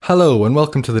Hello and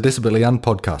welcome to the Disability and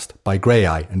podcast by Grey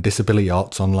Eye and Disability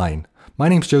Arts Online. My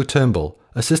name's Joe Turnbull,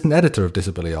 Assistant Editor of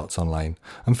Disability Arts Online,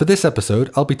 and for this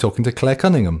episode I'll be talking to Claire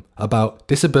Cunningham about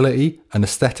disability and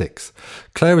aesthetics.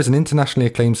 Claire is an internationally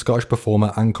acclaimed Scottish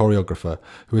performer and choreographer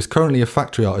who is currently a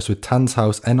factory artist with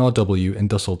Tanzhaus NRW in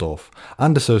Dusseldorf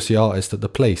and associate artist at The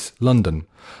Place, London.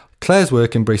 Claire's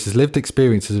work embraces lived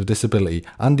experiences of disability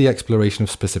and the exploration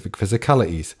of specific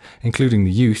physicalities, including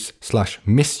the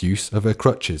use/misuse of her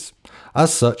crutches.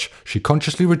 As such, she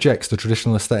consciously rejects the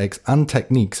traditional aesthetics and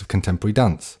techniques of contemporary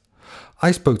dance.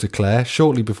 I spoke to Claire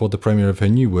shortly before the premiere of her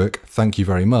new work, Thank You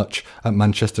Very Much, at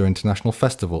Manchester International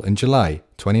Festival in July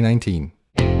 2019.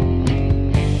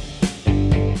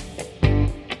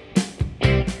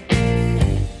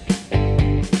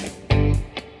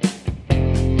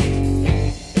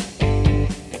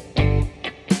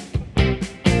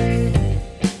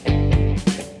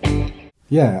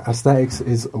 Yeah, aesthetics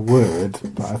is a word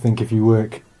that I think if you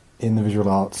work in the visual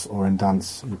arts or in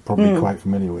dance, you're probably quite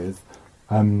familiar with.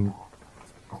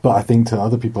 But I think to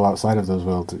other people outside of those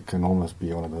worlds, it can almost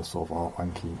be one of those sort of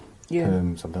art-wanky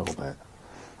terms a little bit.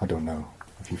 I don't know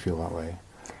if you feel that way.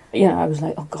 Yeah, I was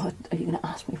like, oh God, are you going to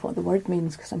ask me what the word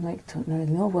means? Because I'm like, don't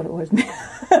really know what it was.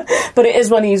 But it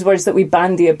is one of these words that we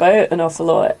bandy about an awful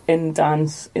lot in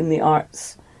dance, in the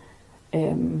arts,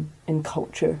 in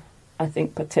culture, I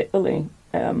think particularly.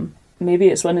 Maybe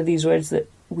it's one of these words that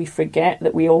we forget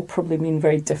that we all probably mean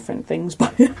very different things,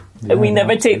 but we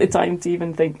never take the time to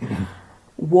even think,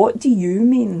 what do you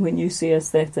mean when you say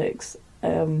aesthetics?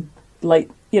 Like,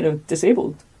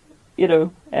 disabled,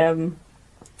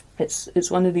 it's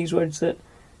one of these words that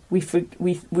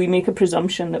we make a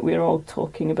presumption that we're all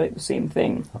talking about the same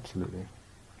thing. Absolutely.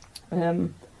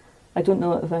 I don't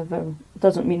know if ever,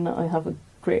 doesn't mean that I have a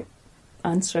great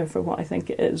answer for what I think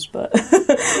it is, but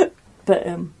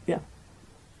yeah.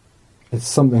 It's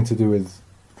something to do with,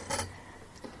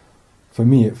 for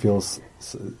me it feels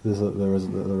there is a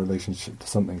relationship to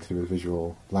something to do with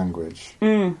visual language,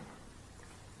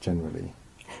 generally.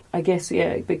 I guess,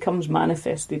 it becomes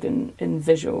manifested in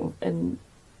visual, and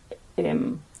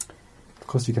of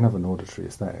course you can have an auditory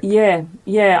aesthetic.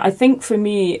 Yeah, I think for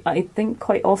me,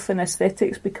 quite often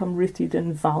aesthetics become rooted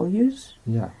in values.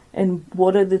 Yeah. And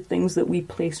what are the things that we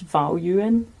place value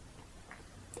in?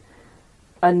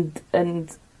 And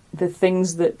the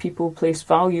things that people place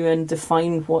value in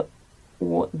define what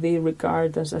they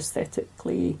regard as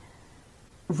aesthetically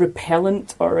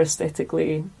repellent or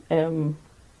aesthetically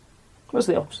what's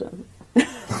the opposite?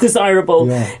 Desirable.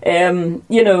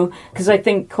 Because I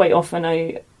think quite often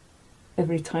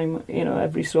every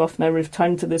so often I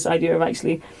return to this idea of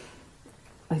actually,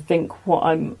 I think what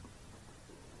I'm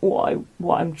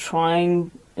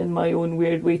trying in my own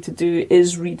weird way to do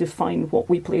is redefine what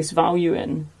we place value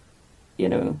in,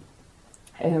 that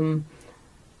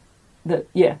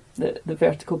the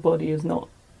vertical body is not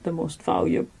the most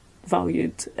valued,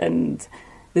 and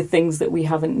the things that we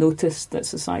haven't noticed that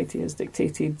society has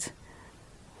dictated,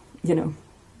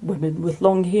 women with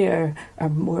long hair are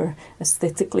more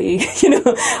aesthetically,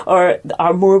 or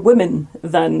are more women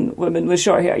than women with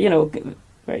short hair,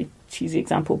 very cheesy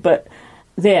example, but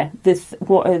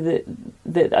what are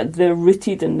they're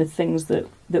rooted in the things that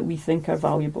we think are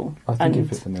valuable. I think you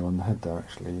hit the nail on the head there,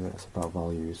 actually. It's about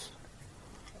values.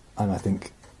 And I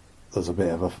think there's a bit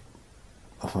of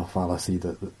a fallacy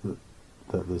that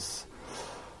there's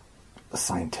a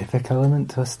scientific element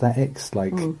to aesthetics,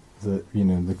 like the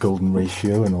golden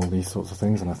ratio and all these sorts of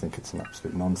things, and I think it's an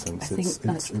absolute nonsense.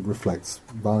 It reflects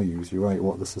values, you're right,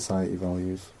 what the society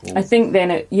values. I think then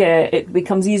it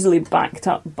becomes easily backed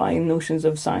up by notions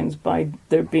of science, by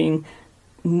there being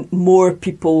more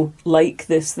people like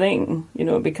this thing,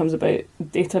 it becomes about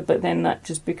data, but then that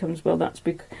just becomes,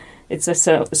 it's a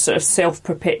sort of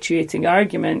self-perpetuating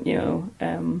argument,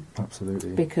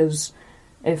 Absolutely. Because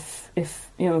if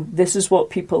this is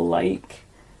what people like,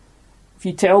 if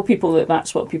you tell people that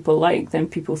that's what people like, then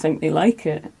people think they like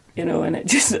it, and it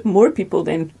just, more people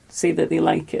then say that they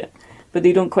like it, but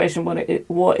they don't question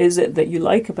what is it that you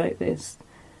like about this.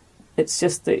 It's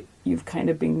just that you've kind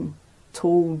of been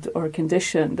told or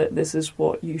conditioned that this is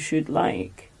what you should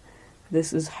like,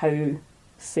 this is how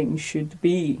things should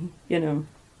be,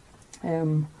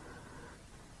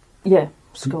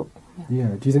 Scott.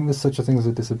 Yeah, do you think there's such a thing as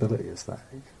a disability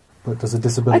aesthetic? But does a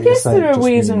disability I guess aesthetic there are just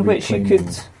ways mean in which you reclaiming?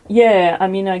 could... Yeah, I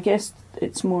mean, I guess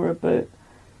it's more about...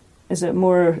 Is it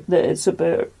more that it's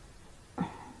about...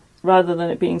 Rather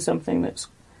than it being something that's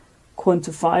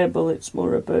quantifiable, it's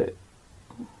more about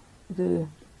the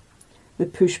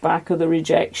pushback or the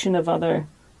rejection of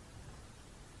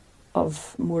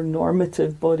more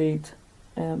normative bodied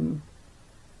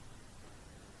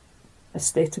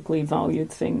aesthetically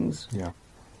valued things. Yeah.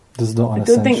 There's not an I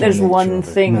don't think there's essential one nature of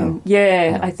it. thing. No.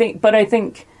 Yeah, No.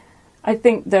 I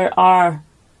think there are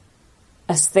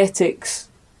aesthetics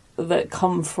that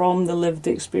come from the lived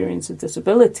experience of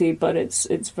disability, but it's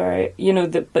very, you know,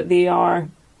 but they are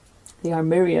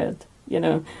myriad, you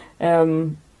know.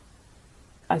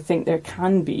 I think there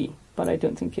can be, but I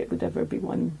don't think it would ever be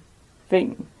one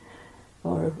thing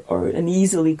or an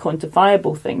easily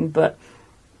quantifiable thing. But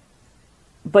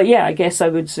yeah, I guess I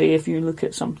would say if you look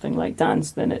at something like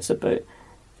dance, then it's about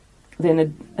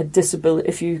a disability.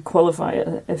 If you qualify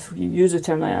it, if you use a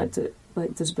term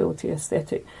like disability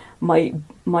aesthetic,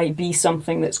 might be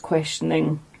something that's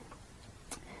questioning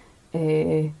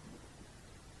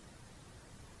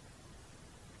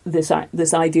this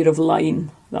idea of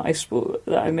line that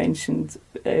I mentioned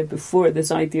before.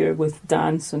 This idea with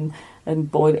dance and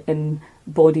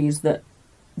bodies that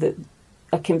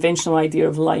a conventional idea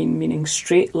of line meaning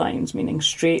straight lines, meaning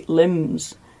straight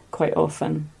limbs, quite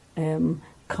often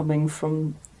coming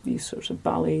from these sorts of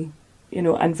ballet, you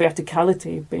know, and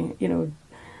verticality being, you know,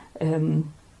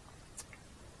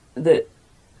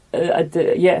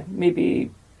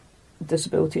 maybe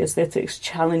disability aesthetics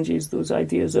challenges those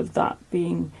ideas of that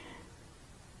being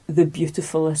the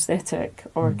beautiful aesthetic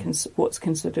or what's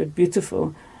considered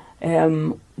beautiful,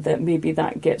 that maybe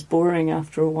that gets boring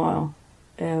after a while,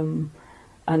 and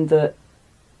that,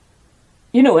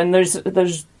 you know, and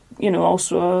there's you know,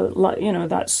 also you know,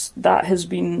 that has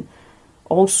been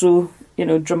also, you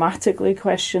know, dramatically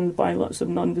questioned by lots of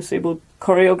non-disabled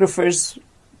choreographers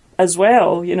as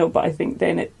well, you know, but I think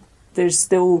then there's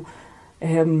still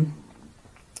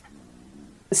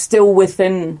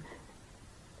within,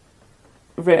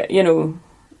 you know,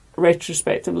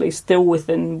 retrospectively, still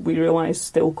within, we realise,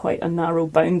 still quite a narrow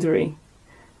boundary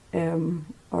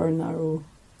or a narrow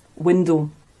window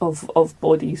of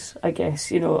bodies, I guess,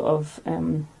 you know, of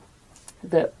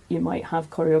that you might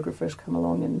have choreographers come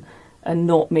along and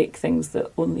not make things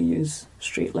that only use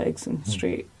straight legs and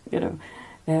straight, you know,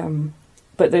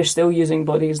 but they're still using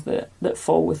bodies that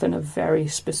fall within a very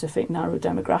specific narrow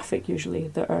demographic, usually,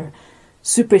 that are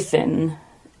super thin,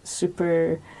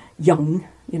 super young,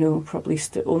 you know, probably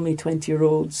only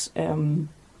 20-year-olds,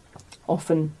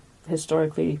 often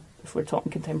historically, if we're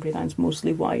talking contemporary dance,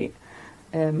 mostly white.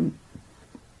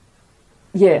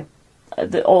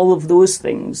 All of those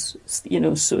things, you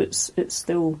know, so it's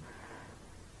still,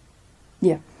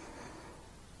 yeah,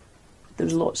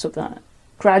 there's lots of that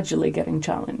gradually getting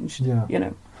challenged, you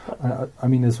know. I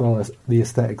mean, as well as the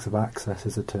aesthetics of access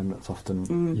is a term that's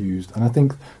often used, and I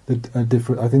think that I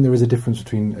think there is a difference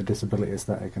between a disability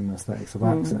aesthetic and aesthetics of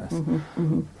access.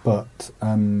 But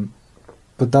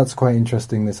that's quite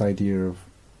interesting. This idea of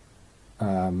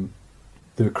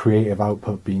the creative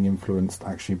output being influenced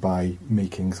actually by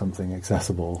making something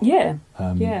accessible,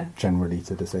 generally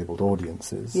to disabled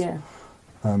audiences.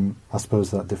 I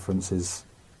suppose that difference is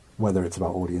whether it's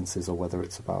about audiences or whether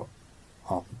it's about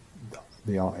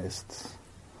the artists.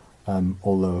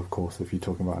 Although, of course, if you're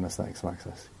talking about an aesthetics of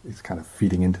access, it's kind of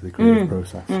feeding into the creative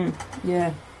process.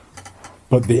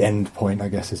 But the end point, I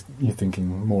guess, is you're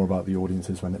thinking more about the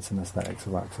audiences when it's an aesthetics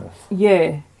of access.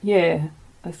 Yeah,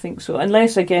 I think so.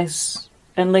 Unless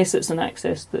it's an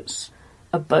access that's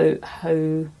about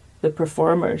how the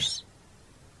performers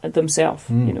themselves,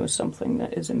 you know, something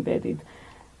that is embedded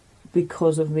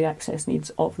because of the access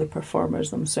needs of the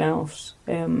performers themselves.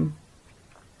 Is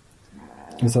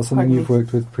that something you've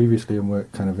worked with previously, and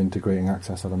work kind of integrating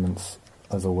access elements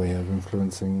as a way of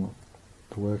influencing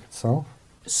the work itself?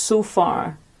 So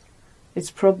far, it's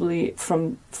probably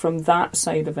from that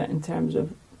side of it, in terms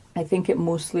of, I think it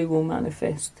mostly will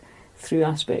manifest through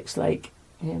aspects like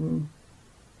time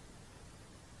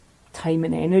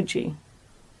and energy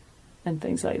and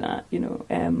things like that, you know,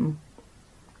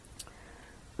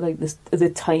 like the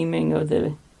timing or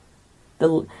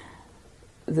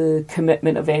the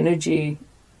commitment of energy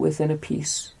within a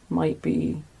piece might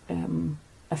be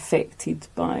affected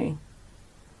by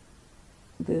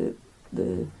the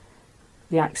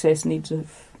access needs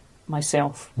of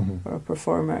myself or a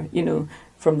performer, you know,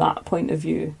 from that point of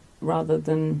view, rather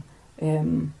than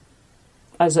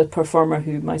as a performer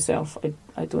who myself,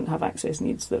 I don't have access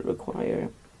needs that require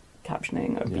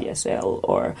captioning or BSL,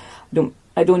 or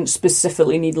I don't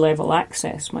specifically need level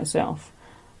access myself,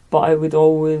 but I would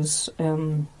always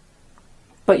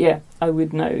I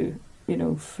would now, you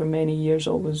know, for many years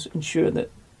always ensure that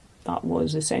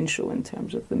was essential in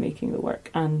terms of the making of the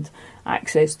work and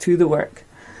access to the work.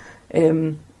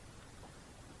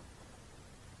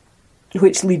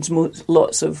 which leads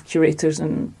lots of curators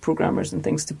and programmers and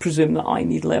things to presume that I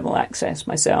need level access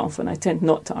myself, and I tend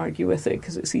not to argue with it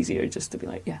because it's easier just to be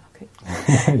like, yeah, okay.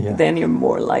 Yeah. Then you're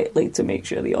more likely to make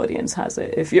sure the audience has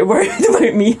it. If you're worried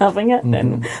about me having it,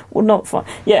 then well, not fun.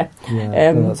 Yeah,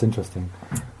 no, that's interesting.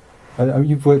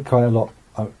 You've worked quite a lot.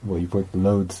 You've worked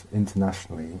loads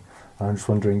internationally. I'm just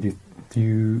wondering, do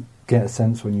you get a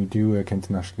sense when you do work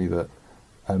internationally that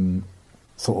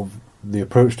sort of the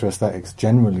approach to aesthetics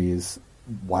generally is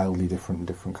wildly different in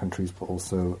different countries, but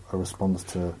also a response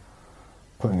to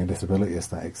putting a disability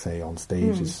aesthetic, say, on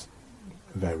stage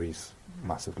varies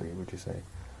massively, would you say?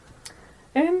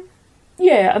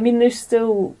 Yeah, I mean, there's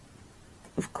still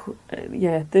a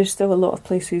lot of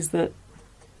places that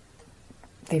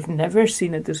they've never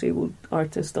seen a disabled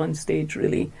artist on stage,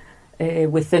 really,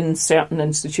 within certain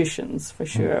institutions, for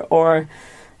sure, or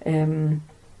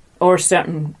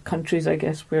certain countries, I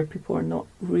guess, where people are not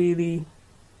really,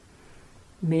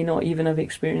 may not even have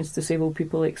experienced disabled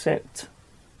people except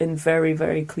in very,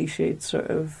 very cliched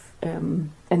sort of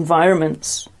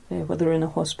environments, whether in a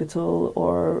hospital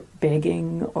or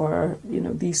begging or,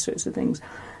 these sorts of things.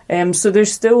 So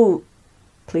there's still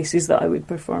places that I would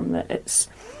perform that it's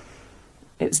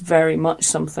very much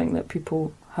something that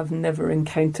people have never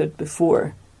encountered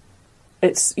before.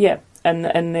 And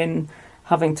then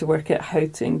having to work out how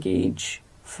to engage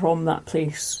from that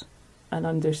place and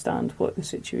understand what the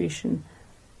situation,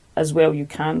 as well you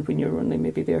can when you're only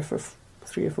maybe there for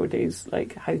 3 or 4 days,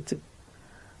 like how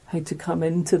to come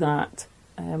into that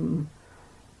and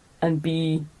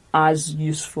be as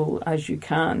useful as you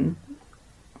can,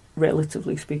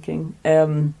 relatively speaking,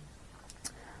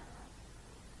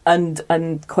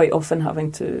 and quite often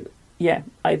having to,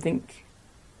 I think,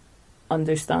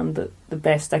 understand that the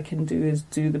best I can do is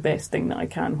do the best thing that I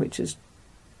can, which is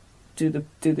do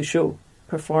the show,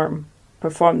 perform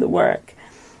the work,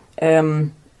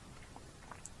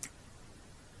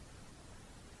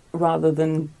 rather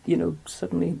than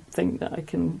suddenly think that I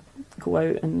can go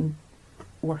out and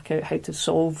work out how to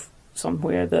solve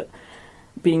somewhere that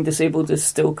being disabled is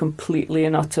still completely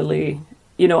and utterly,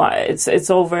 it's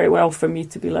all very well for me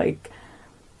to be like,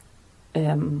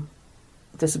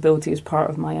 disability is part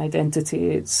of my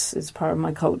identity, it's part of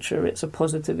my culture, it's a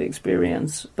positive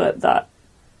experience, but that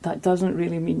doesn't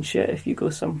really mean shit if you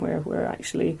go somewhere where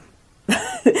actually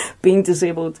being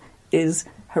disabled is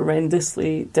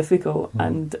horrendously difficult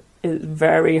and it's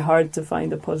very hard to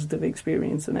find a positive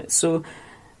experience in it. So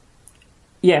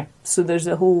there's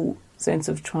a whole sense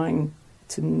of trying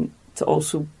to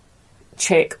also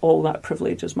check all that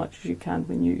privilege as much as you can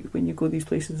when you go these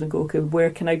places and go, okay,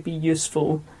 where can I be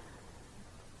useful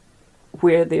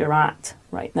where they're at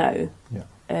right now,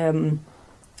 and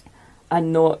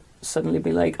not suddenly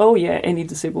be like, oh yeah, any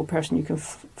disabled person you can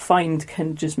find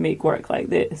can just make work like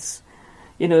this,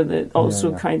 that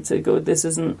also kind of go, this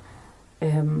isn't,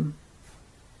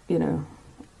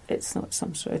 it's not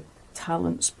some sort of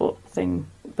talent spot thing,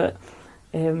 but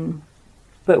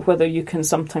whether you can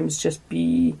sometimes just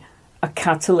be a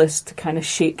catalyst to kind of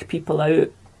shake people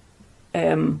out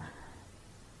of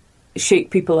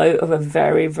a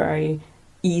very, very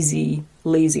easy,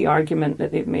 lazy argument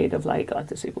that they've made of like,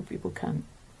 disabled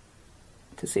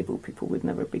people would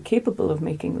never be capable of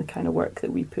making the kind of work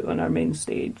that we put on our main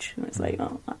stage. And it's like,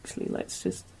 actually, let's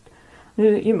just,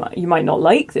 you might not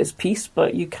like this piece,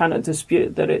 but you cannot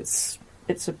dispute that it's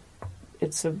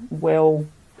a well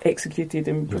executed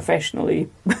and professionally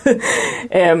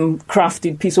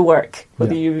crafted piece of work,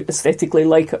 whether you aesthetically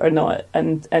like it or not,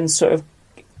 and sort of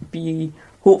be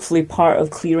hopefully part of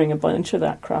clearing a bunch of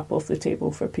that crap off the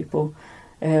table for people,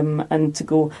 and to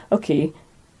go, okay,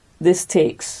 this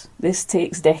takes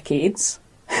decades.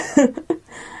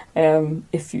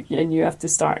 If you have to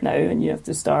start now, and you have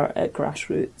to start at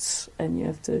grassroots, and you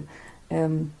have to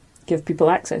give people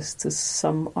access to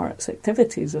some arts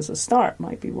activities as a start,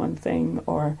 might be one thing,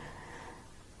 or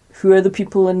who are the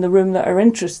people in the room that are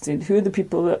interested? Who are the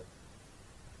people that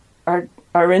are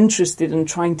interested in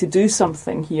trying to do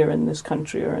something here in this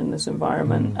country or in this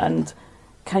environment? And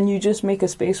can you just make a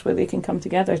space where they can come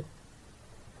together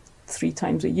 3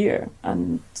 times a year?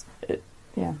 And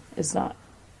is that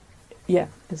a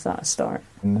start?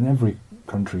 And in every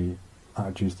country,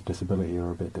 attitudes to disability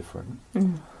are a bit different.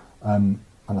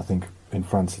 And I think in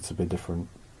France it's a bit different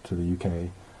to the UK.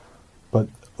 But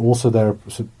also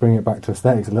bring it back to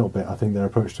aesthetics a little bit, I think their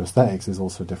approach to aesthetics is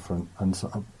also different. And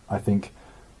so I think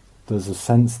there's a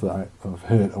sense that I've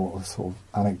heard, or a sort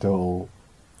of anecdotal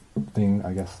thing,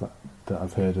 I guess, that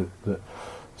I've heard, that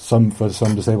for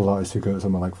some disabled artists who go to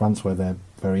somewhere like France, where they're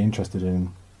very interested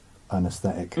in an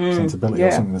aesthetic sensibility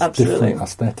or something that's different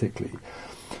aesthetically,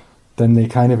 then they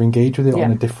kind of engage with it Yeah.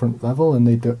 on a different level, and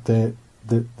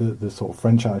the sort of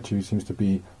French attitude seems to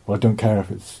be, well, I don't care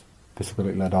if it's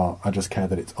disability-led art, I just care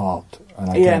that it's art, and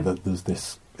I care that there's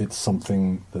this, it's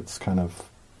something that's kind of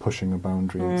pushing a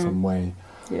boundary in some way.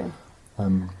 Yeah.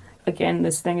 Again,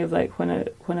 this thing of like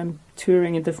when I'm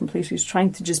touring in different places,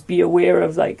 trying to just be aware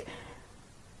of like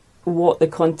what the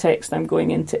context I'm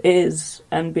going into is,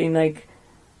 and being like,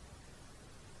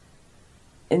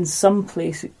 in some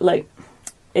places, like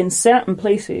in certain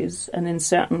places and in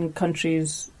certain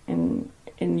countries in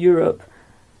Europe,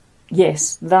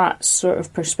 yes, that sort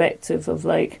of perspective of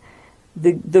like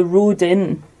the road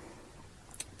in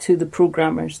to the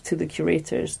programmers, to the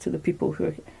curators, to the people who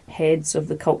are heads of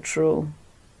the cultural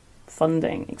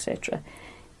funding, etc.,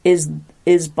 is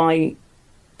by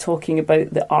talking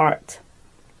about the art,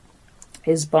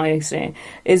 is by saying,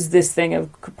 is this thing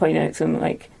of pointing out something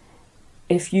like,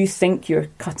 if you think you're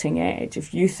cutting edge,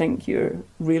 if you think you're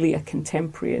really a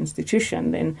contemporary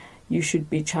institution, then you should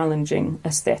be challenging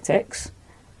aesthetics.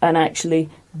 And actually,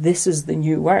 this is the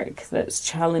new work that's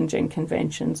challenging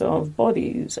conventions of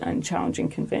bodies and challenging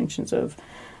conventions of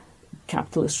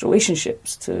capitalist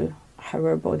relationships to how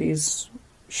our bodies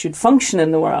should function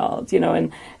in the world, you know,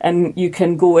 and you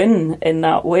can go in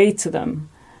that way to them.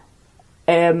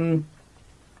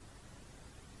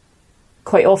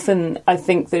 Quite often, I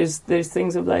think there's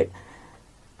things of like,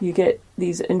 you get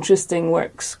these interesting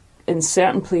works in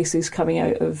certain places coming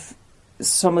out of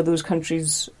some of those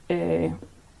countries,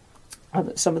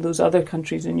 some of those other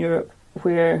countries in Europe,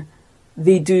 where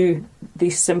they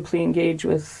simply engage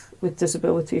with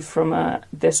disability from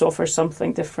this offers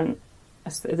something different.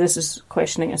 This is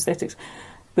questioning aesthetics,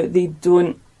 but they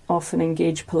don't often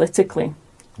engage politically,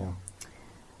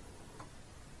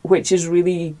 which is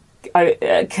really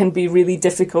can be really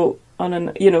difficult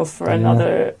on from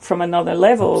another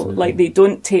level. Absolutely. Like, they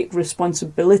don't take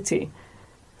responsibility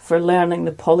for learning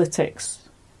the politics,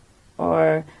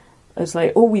 or it's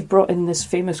like, oh, we've brought in this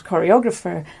famous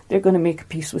choreographer, they're going to make a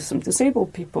piece with some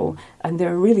disabled people, and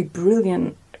they're really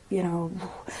brilliant, you know,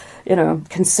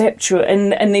 conceptual,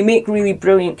 and they make really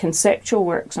brilliant conceptual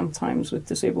work sometimes with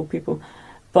disabled people,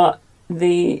 but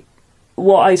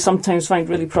what I sometimes find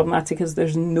really problematic is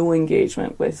there's no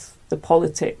engagement with the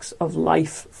politics of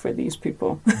life for these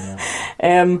people. Yeah.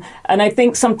 And I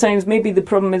think sometimes maybe the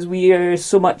problem is we are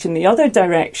so much in the other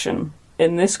direction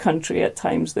in this country at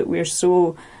times, that we've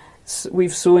so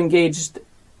engaged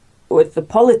with the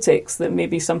politics that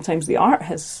maybe sometimes the art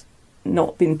has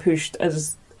not been pushed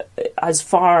as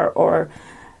far, or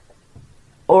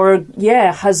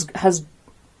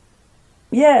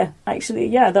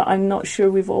that I'm not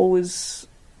sure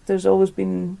there's always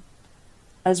been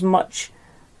as much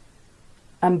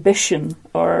ambition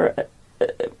or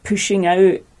pushing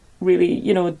out, really,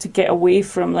 you know, to get away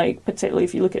from, like, particularly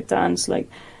if you look at dance, like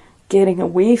getting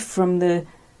away from the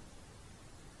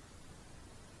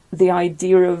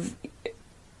idea of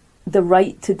the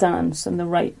right to dance and the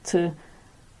right to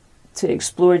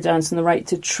explore dance and the right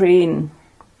to train,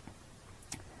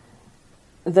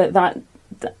 that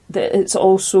it's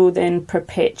also then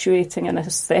perpetuating an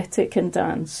aesthetic in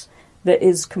dance that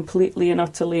is completely and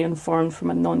utterly informed from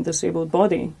a non-disabled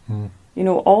body. You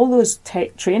know, all those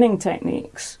training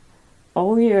techniques,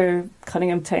 all your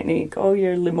Cunningham technique, all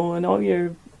your Limon,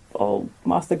 all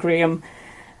Martha Graham,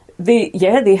 they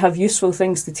have useful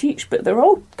things to teach, but they're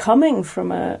all coming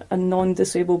from a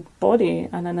non-disabled body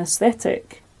and an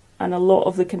aesthetic. And a lot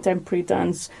of the contemporary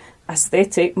dance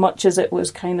aesthetic, much as it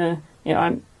was kind of, you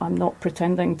know, I'm not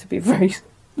pretending to be very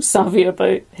savvy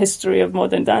about history of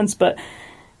modern dance, but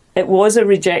it was a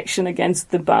rejection against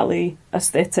the ballet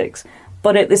aesthetics.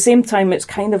 But at the same time, it's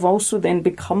kind of also then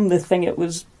become the thing it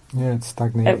was. Yeah, it's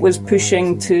stagnating. It was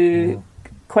pushing to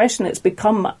question. It's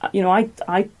become, you know,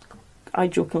 I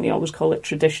jokingly always call it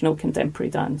traditional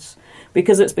contemporary dance,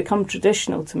 because it's become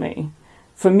traditional to me.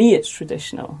 For me, it's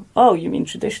traditional. Oh, you mean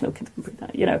traditional contemporary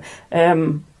dance? You know,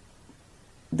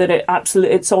 that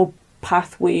it's all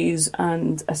pathways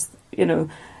and, you know,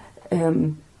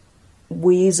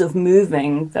 ways of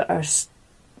moving that are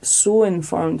so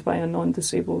informed by a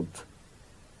non-disabled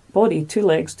body, 2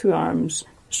 legs, 2 arms,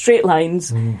 straight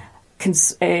lines,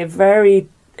 very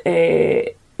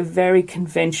very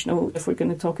conventional, if we're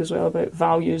going to talk as well about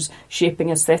values shaping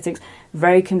aesthetics,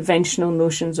 very conventional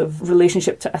notions of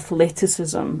relationship to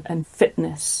athleticism and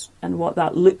fitness and what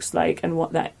that looks like and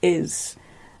what that is.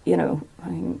 You know, I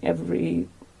mean, every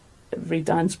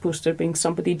dance poster being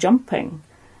somebody jumping.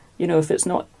 You know, if it's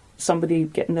not somebody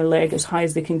getting their leg as high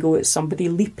as they can go, it's somebody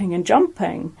leaping and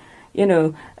jumping. You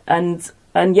know, and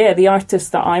yeah, the artists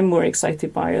that I'm more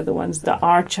excited by are the ones that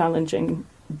are challenging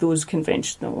those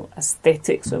conventional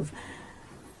aesthetics of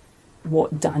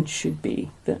what dance should be,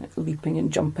 the leaping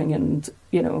and jumping and,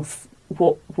 you know,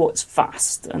 what's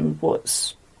fast and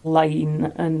what's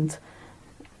line. And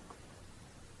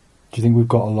do you think we've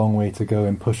got a long way to go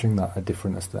in pushing that a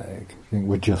different aesthetic? Do you think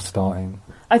we're just starting?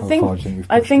 I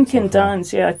think in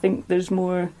dance, I think there's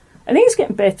more. I think it's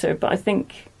getting better, but I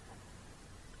think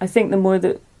the more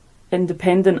that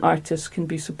independent artists can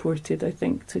be supported, I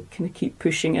think, to kind of keep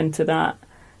pushing into that,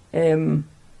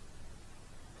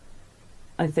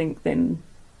 I think then,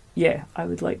 I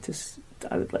would like to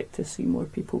see more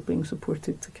people being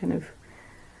supported to kind of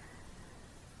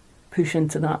push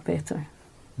into that better.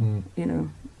 You know.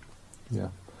 Yeah,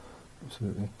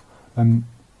 absolutely.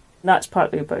 That's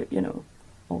partly about, you know,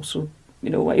 also, you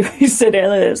know, what you said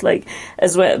earlier, it's like,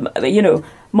 as well, you know,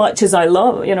 much as I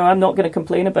love, you know, I'm not going to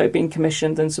complain about being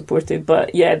commissioned and supported,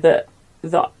 but that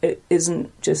it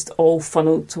isn't just all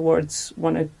funneled towards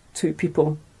one or two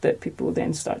people, that people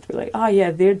then start to be like,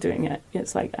 they're doing it.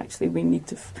 It's like, actually, we need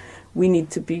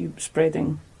to be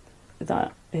spreading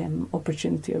that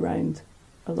opportunity around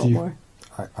a lot more.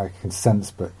 I can sense,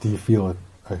 but do you feel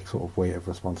a sort of weight of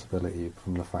responsibility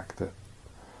from the fact that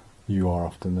you are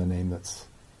often the name that's,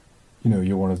 you know,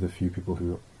 you're one of the few people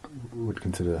who would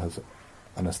consider has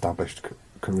an established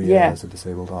career as a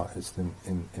disabled artist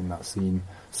in that scene,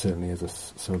 certainly as a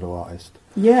solo artist.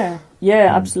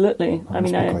 Absolutely. That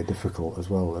must be quite difficult as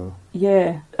well, though.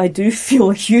 Yeah, I do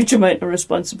feel a huge amount of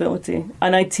responsibility,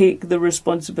 and I take the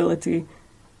responsibility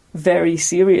very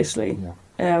seriously.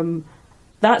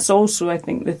 That's also, I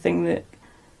think, the thing that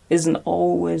isn't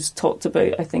always talked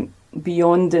about, I think,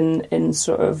 beyond in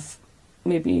sort of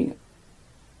maybe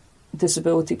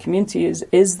disability community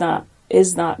is that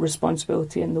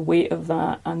responsibility and the weight of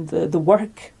that and the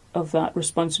work of that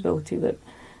responsibility that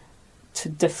to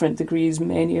different degrees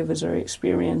many of us are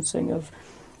experiencing, of,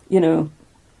 you know,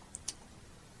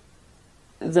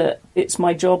 that it's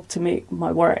my job to make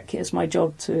my work, it's my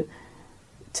job to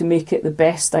make it the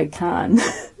best I can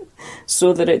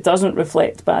so that it doesn't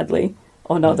reflect badly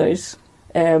on others,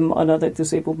 on other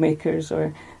disabled makers,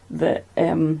 or that,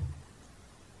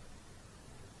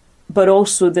 but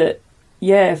also that,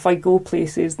 if I go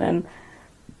places, then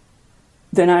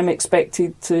I'm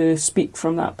expected to speak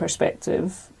from that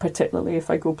perspective, particularly if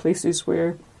I go places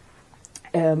where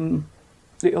the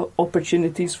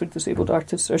opportunities for disabled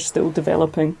artists are still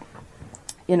developing,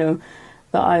 you know,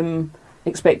 that I'm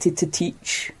expected to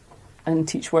teach and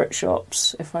teach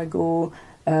workshops if I go.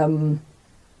 And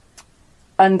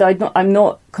I'm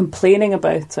not complaining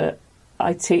about it.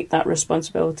 I take that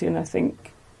responsibility, and I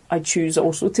think I choose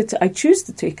also to choose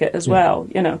to take it as well,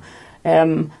 you know.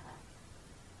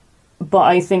 But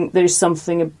I think there's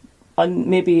something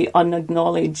maybe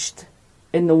unacknowledged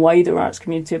in the wider arts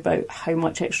community about how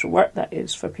much extra work that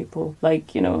is for people.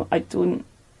 Like, you know, I don't.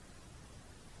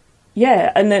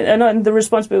 Yeah, and the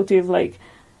responsibility of, like,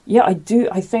 I do.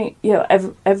 I think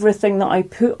everything that I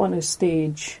put on a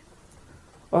stage,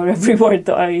 or every word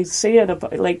that I say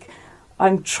about, like,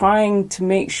 I'm trying to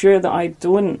make sure that I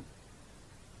don't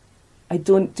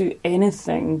do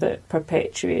anything that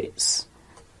perpetuates,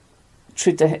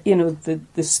 you know,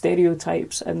 the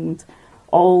stereotypes and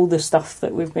all the stuff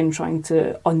that we've been trying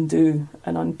to undo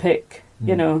and unpick.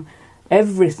 You know,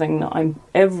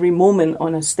 every moment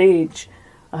on a stage,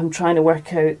 I'm trying to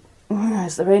work out,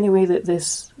 is there any way that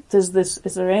is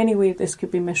there any way this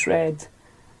could be misread?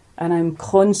 And I'm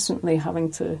constantly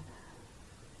having to.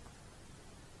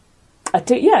 I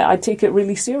take it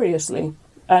really seriously,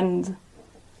 and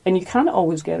you can't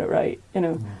always get it right, you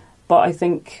know. But I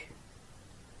think,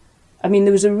 I mean,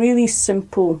 there was a really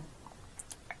simple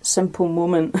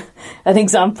moment. An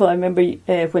example, I remember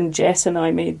when Jess and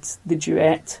I made the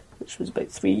duet, which was about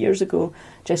 3 years ago,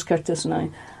 Jess Curtis and I,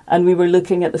 and we were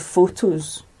looking at the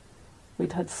photos.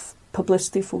 We'd had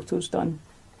publicity photos done.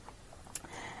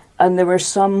 And there were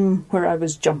some where I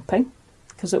was jumping,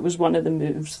 because it was one of the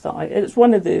moves that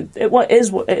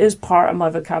it is part of my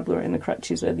vocabulary in the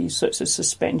crutches, are these sorts of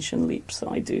suspension leaps that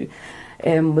I do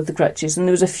with the crutches. And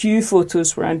there was a few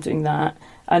photos where I'm doing that,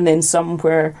 and then some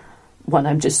where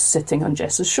I'm just sitting on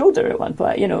Jess's shoulder at one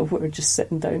point, you know, we're just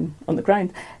sitting down on the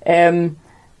ground.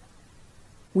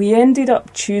 We ended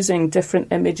up choosing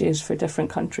different images for different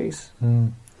countries.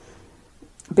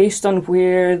 Based on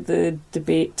where the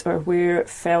debate, or where it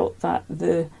felt that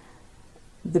the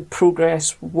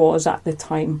progress was at the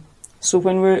time. So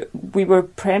when we were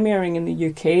premiering in the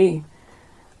UK,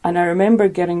 and I remember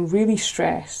getting really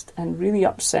stressed and really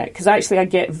upset, because actually I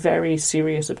get very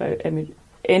serious about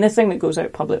anything that goes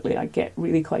out publicly. I get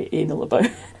really quite anal about.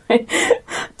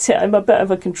 I'm a bit of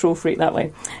a control freak that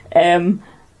way.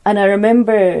 And I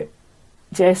remember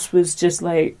Jess was just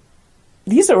like,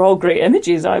 these are all great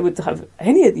images. I would have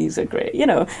any of these are great, you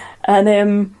know.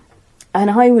 And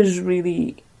I was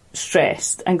really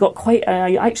stressed and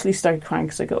I actually started crying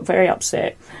because I got very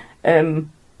upset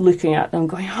looking at them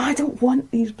going, I don't want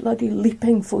these bloody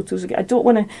leaping photos again. I don't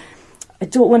want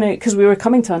to, because we were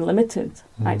coming to Unlimited.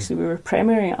 Actually, we were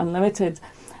premiering at Unlimited.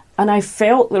 And I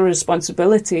felt the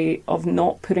responsibility of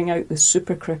not putting out the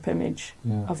super crip image,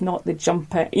 of not the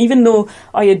jump it. Even though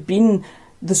I had been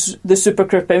the super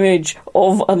crip image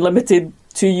of Unlimited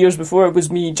 2 years before, it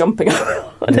was me jumping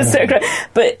on a super crip.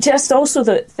 But just also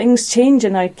that things change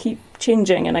and I keep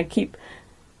changing and I keep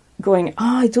going,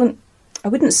 I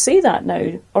wouldn't say that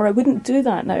now, or I wouldn't do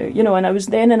that now, you know. And I was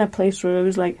then in a place where I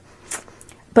was like,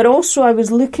 but also I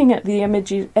was looking at the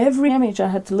images, every image I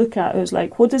had to look at, I was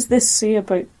like, what does this say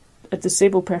about a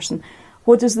disabled person?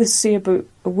 What does this say about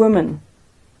a woman?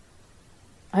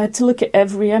 I had to look at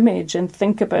every image and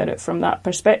think about it from that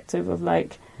perspective of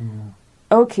like,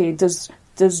 okay, does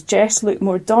Jess look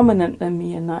more dominant than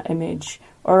me in that image?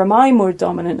 Or am I more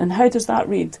dominant? And how does that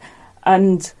read?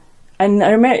 And I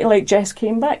remember, like, Jess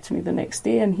came back to me the next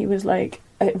day and he was like,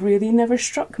 it really never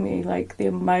struck me, like, the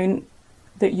amount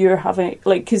that you're having,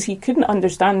 like, because he couldn't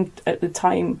understand at the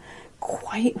time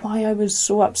quite why I was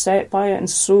so upset by it and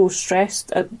so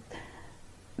stressed at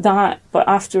that. But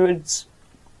afterwards,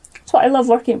 that's what I love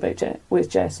working with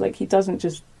Jess. Like, he thinks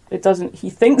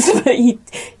of it,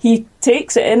 he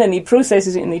takes it in and he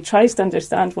processes it and he tries to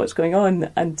understand what's going on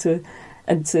and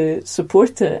to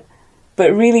support it.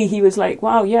 But really he was like,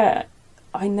 wow, yeah,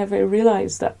 I never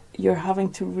realised that you're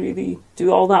having to really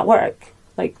do all that work.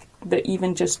 Like, that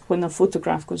even just when a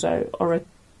photograph goes out or a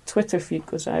Twitter feed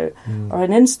goes out or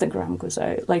an Instagram goes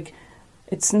out, like,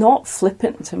 it's not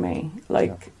flippant to me.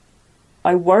 Like,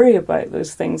 I worry about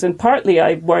those things, and partly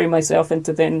I worry myself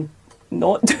into then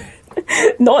not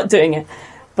doing it.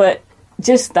 But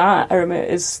just that, I remember,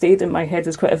 it stayed in my head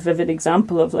as quite a vivid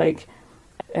example of like.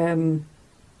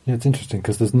 Yeah, it's interesting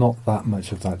because there's not that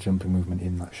much of that jumping movement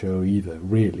in that show either,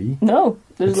 really. No,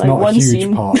 there's it's like not one a huge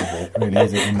scene. part of it, really,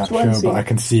 is it, in that show? Scene. But I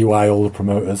can see why all the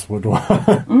promoters would want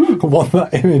that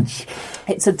image.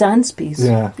 It's a dance piece,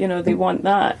 yeah. You know, they want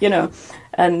that, you know,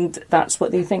 and that's what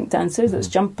they think dance is. It's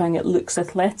jumping, it looks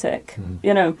athletic,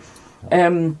 you know.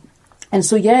 And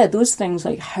so, yeah, those things,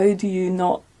 like, how do you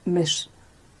not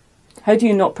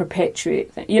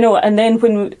perpetuate, you know? And then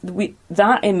when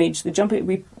that image, the jumping,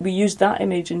 we used that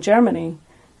image in Germany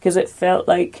because it felt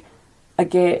like,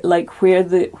 again, like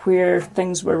where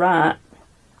things were at,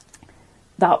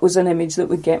 that was an image that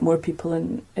would get more people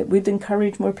in. It would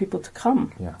encourage more people to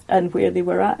come. Yeah. And where they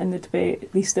were at in the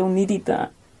debate, they still needed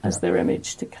that as their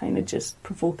image to kind of just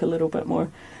provoke a little bit more.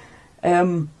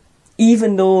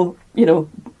 Even though, you know,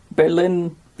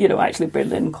 Berlin, you know, actually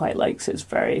Berlin quite likes it's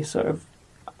very sort of,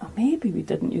 maybe we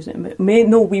didn't use it.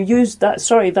 No, we used that.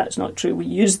 Sorry, that's not true. We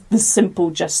used the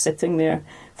simple just sitting there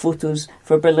photos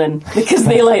for Berlin because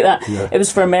they like that. Yeah. It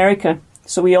was for America.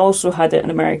 So we also had it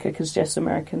in America because Jeff's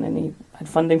American and he had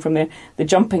funding from there. The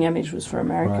jumping image was for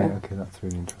America. Right, okay, that's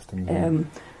really interesting.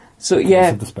 So, yeah.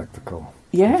 It's the spectacle.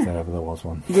 Yeah. If there ever was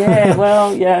one. Yeah,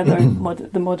 well, yeah,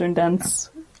 the modern dance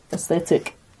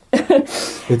aesthetic.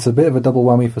 It's a bit of a double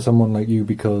whammy for someone like you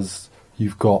because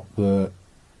you've got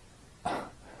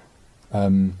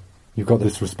you've got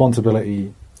this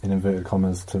responsibility, in inverted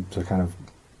commas, to kind of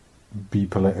be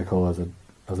political as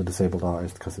a disabled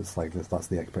artist because it's like that's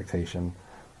the expectation,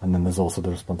 and then there's also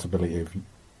the responsibility of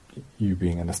you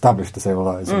being an established disabled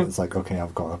artist. And it's like, okay,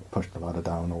 I've got to push the ladder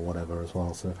down or whatever as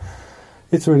well. So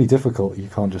it's really difficult. You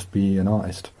can't just be an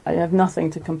artist. I have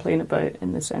nothing to complain about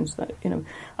in the sense that, you know,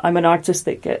 I'm an artist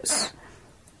that gets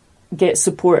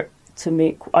support to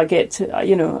make. I get to,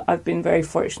 you know, I've been very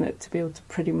fortunate to be able to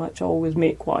pretty much always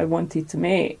make what I wanted to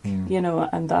make, you know,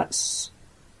 and that's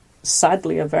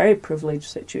sadly a very privileged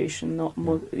situation. Not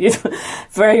you know,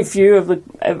 very few of the,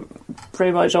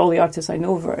 pretty much all the artists I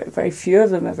know, very few of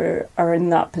them ever are in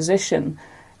that position.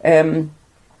 I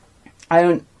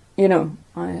don't, you know,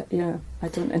 I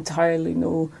don't entirely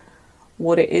know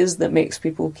what it is that makes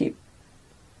people keep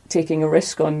taking a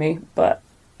risk on me, but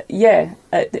yeah,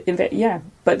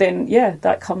 but then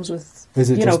that comes with,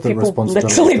 you know, people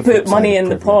literally put money in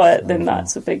the pot, then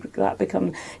that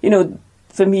becomes, you know,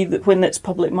 for me, that when it's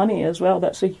public money as well,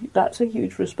 that's a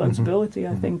huge responsibility,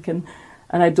 I think, and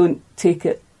I don't take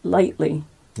it lightly.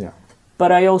 Yeah.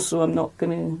 But I also am not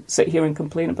going to sit here and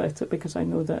complain about it because I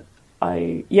know that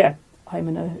I'm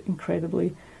in an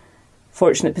incredibly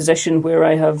fortunate position where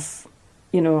I have,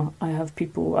 you know, I have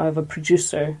a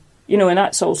producer, you know, and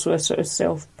that's also a sort of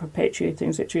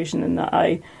self-perpetuating situation in that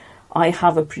I I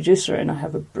have a producer, and I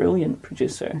have a brilliant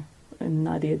producer in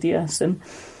Nadia Diaz,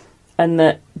 and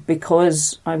that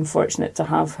because I'm fortunate to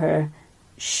have her,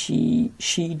 she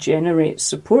generates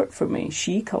support for me.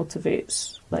 She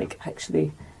cultivates, like,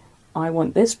 actually, I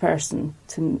want this person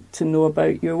to know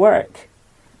about your work.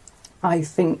 I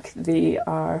think they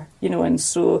are, and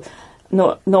so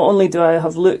not only do I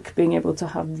have Luke being able to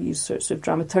have these sorts of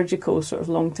dramaturgical sort of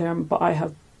long-term, but I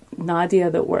have Nadia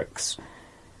that works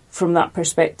from that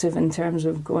perspective in terms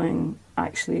of going,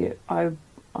 actually, I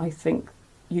think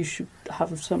you should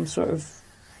have some sort of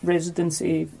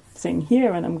residency thing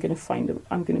here, and I'm going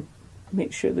to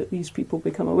make sure that these people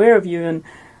become aware of you, and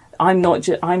I'm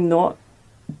not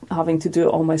having to do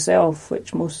it all myself,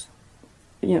 which most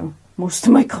of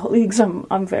my colleagues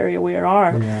I'm very aware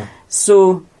are. Yeah.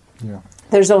 So yeah.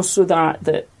 There's also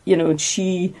that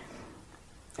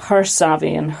her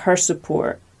savvy and her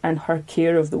support and her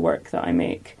care of the work that I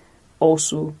make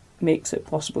also makes it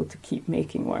possible to keep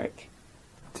making work.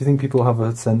 Do you think people have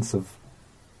a sense of,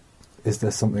 is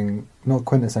there something, not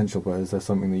quintessential, but is there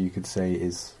something that you could say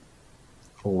is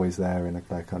always there in a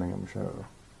Claire Cunningham show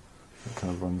that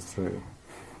kind of runs through?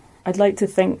 I'd like to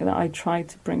think that I try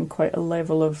to bring quite a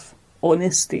level of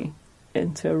honesty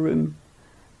into a room.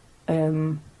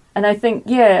 And I think,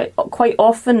 quite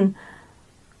often,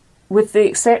 with the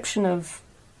exception of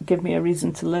Give Me a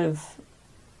Reason to Live,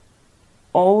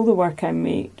 all the work I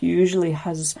make usually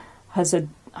has a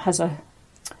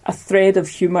thread of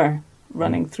humour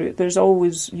running through it. There's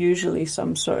always usually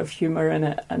some sort of humour in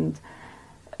it, and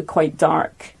quite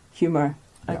dark humour.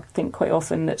 Yeah. I think quite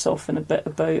often it's often a bit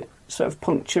about sort of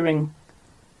puncturing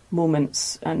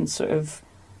moments and sort of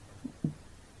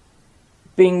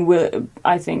being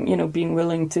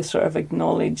willing to sort of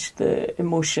acknowledge the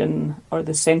emotion or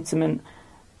the sentiment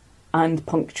and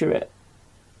puncture it,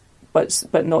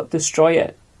 but not destroy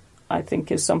it, I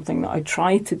think is something that I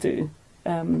try to do.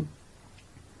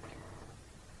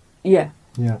 Yeah.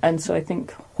 And so I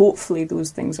think hopefully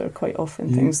those things are quite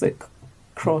often things that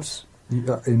cross.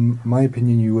 In my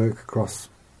opinion, you work across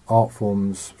art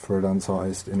forms for a dance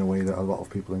artist in a way that a lot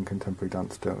of people in contemporary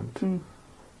dance don't. Mm.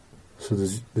 So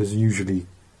there's usually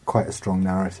quite a strong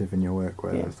narrative in your work,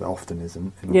 where there often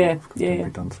isn't in a lot of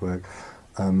contemporary dance work.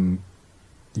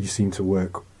 You seem to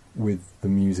work with the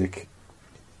music.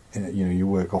 You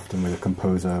work often with a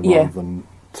composer rather than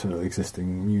to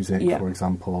existing music, for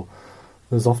example.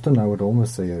 There's often, I would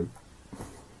almost say,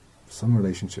 some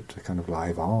relationship to kind of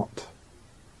live art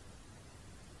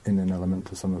in an element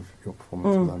to some of your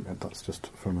performances. That's just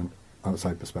from an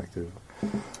outside perspective.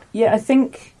 Yeah, I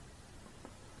think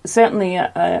certainly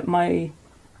my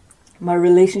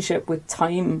relationship with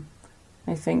time,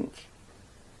 I think,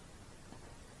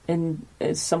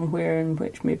 is somewhere in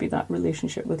which maybe that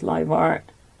relationship with live art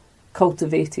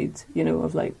cultivated.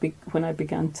 Of like when I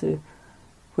began to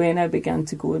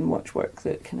go and watch work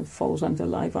that kind of falls under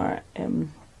live art.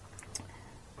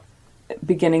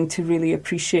 Beginning to really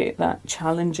appreciate that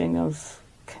challenging of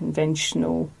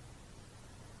conventional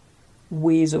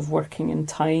ways of working in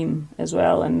time as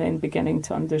well, and then beginning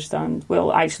to understand,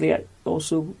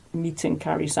 also meeting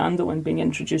Carrie Sandel and being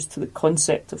introduced to the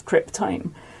concept of crip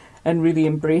time and really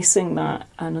embracing that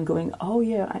and going,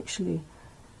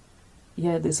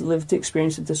 this lived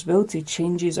experience of disability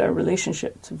changes our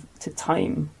relationship to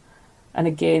time. And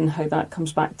again, how that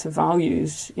comes back to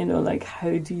values, like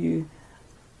how do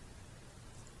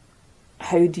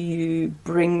you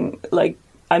bring, like,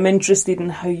 I'm interested in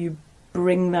how you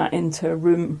bring that into a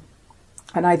room.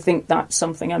 And I think that's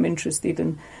something I'm interested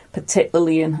in,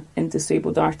 particularly in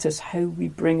disabled artists, how we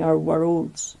bring our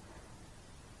worlds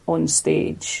on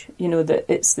stage. That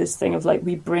it's this thing of like,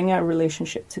 we bring our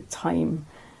relationship to time,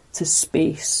 to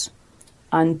space,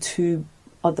 and to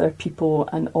other people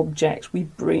and objects.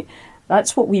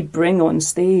 That's what we bring on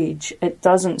stage. It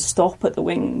doesn't stop at the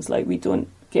wings. Like, we don't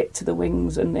get to the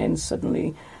wings and then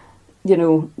suddenly,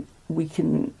 we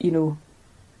can,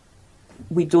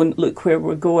 we don't look where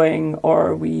we're going,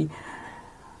 or we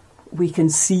can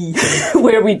see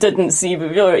where we didn't see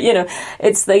before.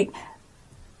 It's like,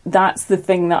 that's the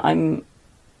thing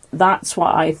that's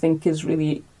what I think is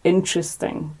really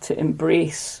interesting to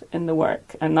embrace in the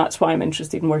work. And that's why I'm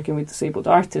interested in working with disabled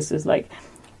artists, is like,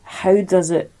 how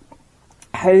does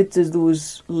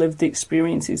those lived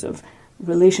experiences of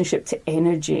relationship to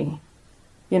energy,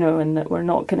 and that we're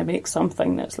not going to make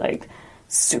something that's like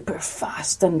super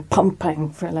fast and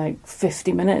pumping for like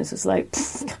 50 minutes. It's like,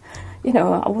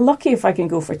 I'm lucky if I can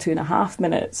go for 2.5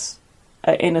 minutes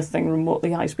at anything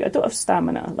remotely high speed. I don't have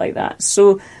stamina like that.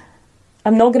 So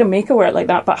I'm not going to make a work like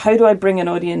that, but how do I bring an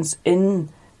audience in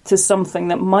to something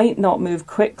that might not move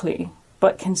quickly,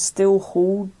 but can still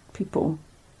hold people.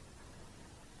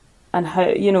 And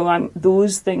how,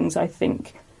 those things, I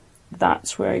think,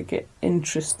 that's where I get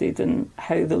interested in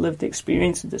how the lived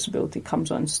experience of disability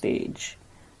comes on stage,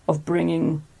 of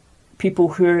bringing people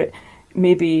who are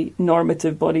maybe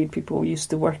normative bodied people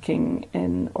used to working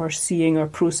in or seeing or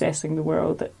processing the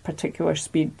world at particular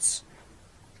speeds,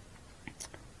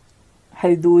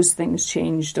 how those things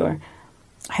changed, or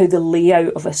how the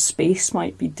layout of a space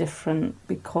might be different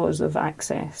because of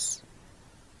access.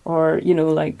 Or,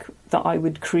 like that I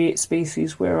would create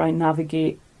spaces where I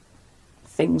navigate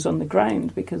things on the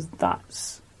ground, because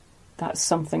that's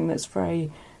something that's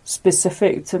very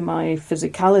specific to my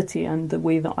physicality and the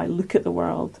way that I look at the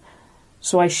world.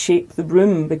 So I shape the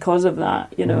room because of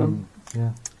that, Yeah.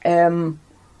 And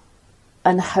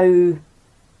how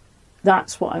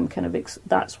that's what I'm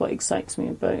that's what excites me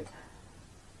about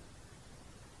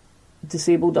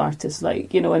disabled artists,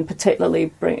 like, and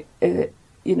particularly,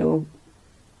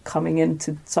 coming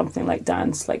into something like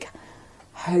dance, like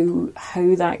how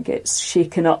that gets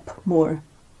shaken up more.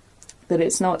 That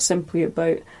it's not simply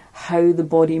about how the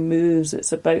body moves,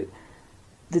 it's about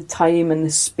the time and the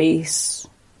space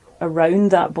around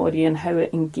that body and how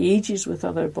it engages with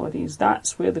other bodies.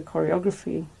 That's where the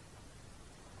choreography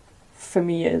for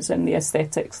me is, and the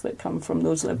aesthetics that come from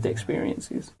those lived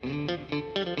experiences.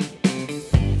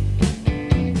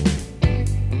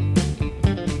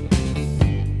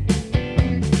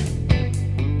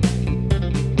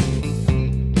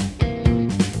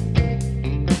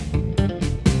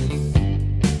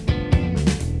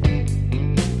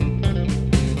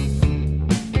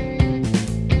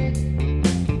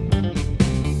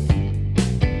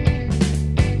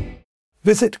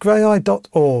 Visit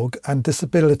greyi.org and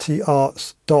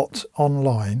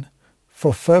disabilityarts.online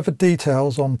for further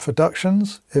details on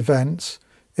productions, events,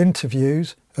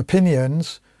 interviews,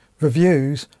 opinions,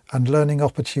 reviews and learning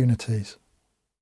opportunities.